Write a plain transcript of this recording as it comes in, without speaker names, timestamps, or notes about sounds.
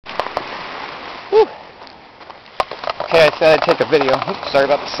Whew. Okay, I said I'd take a video. Oops, sorry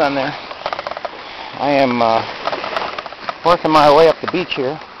about the sun there. I am working my way up the beach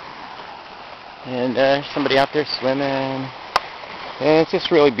here. And there's somebody out there swimming. And it's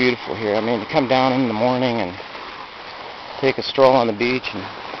just really beautiful here. I mean, to come down in the morning and take a stroll on the beach. And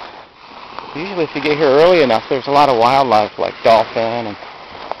usually if you get here early enough, there's a lot of wildlife like dolphin and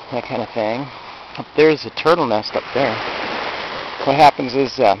that kind of thing. Up there's a turtle nest up there. What happens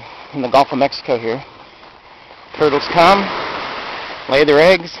is in the Gulf of Mexico here, turtles come, lay their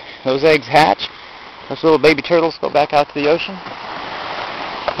eggs, those eggs hatch, those little baby turtles go back out to the ocean.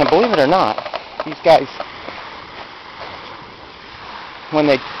 And believe it or not, these guys, when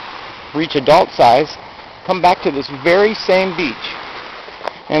they reach adult size, come back to this very same beach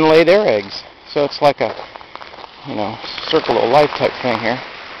and lay their eggs. So it's like a, circle of life type thing here.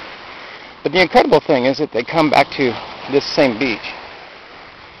 But the incredible thing is that they come back to this same beach.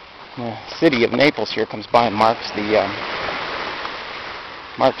 The city of Naples here comes by and marks the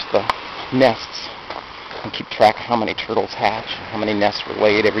nests and keep track of how many turtles hatch and how many nests were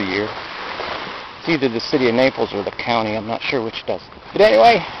laid every year. It's either the city of Naples or the county. I'm not sure which does. But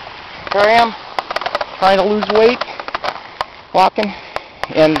anyway, here I am, trying to lose weight, walking.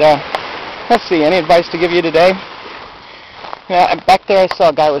 And let's see, any advice to give you today? Back there I saw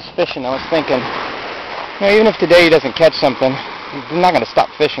a guy was fishing. I was thinking, even if today he doesn't catch something, he's not going to stop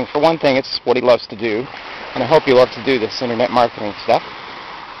fishing. For one thing, it's what he loves to do. And I hope he loves to do this internet marketing stuff.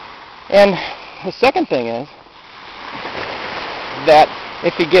 And the second thing is that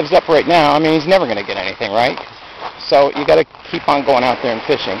if he gives up right now, he's never going to get anything, right? So you got to keep on going out there and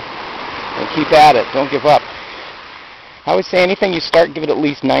fishing. And keep at it. Don't give up. I always say anything you start, give it at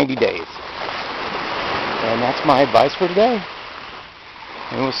least 90 days. And that's my advice for today.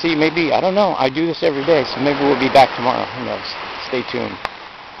 And we'll see, maybe, I don't know, I do this every day, so maybe we'll be back tomorrow. Who knows? Stay tuned.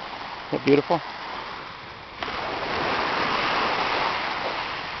 Isn't that beautiful?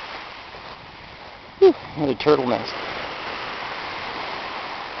 Whew, another turtle nest.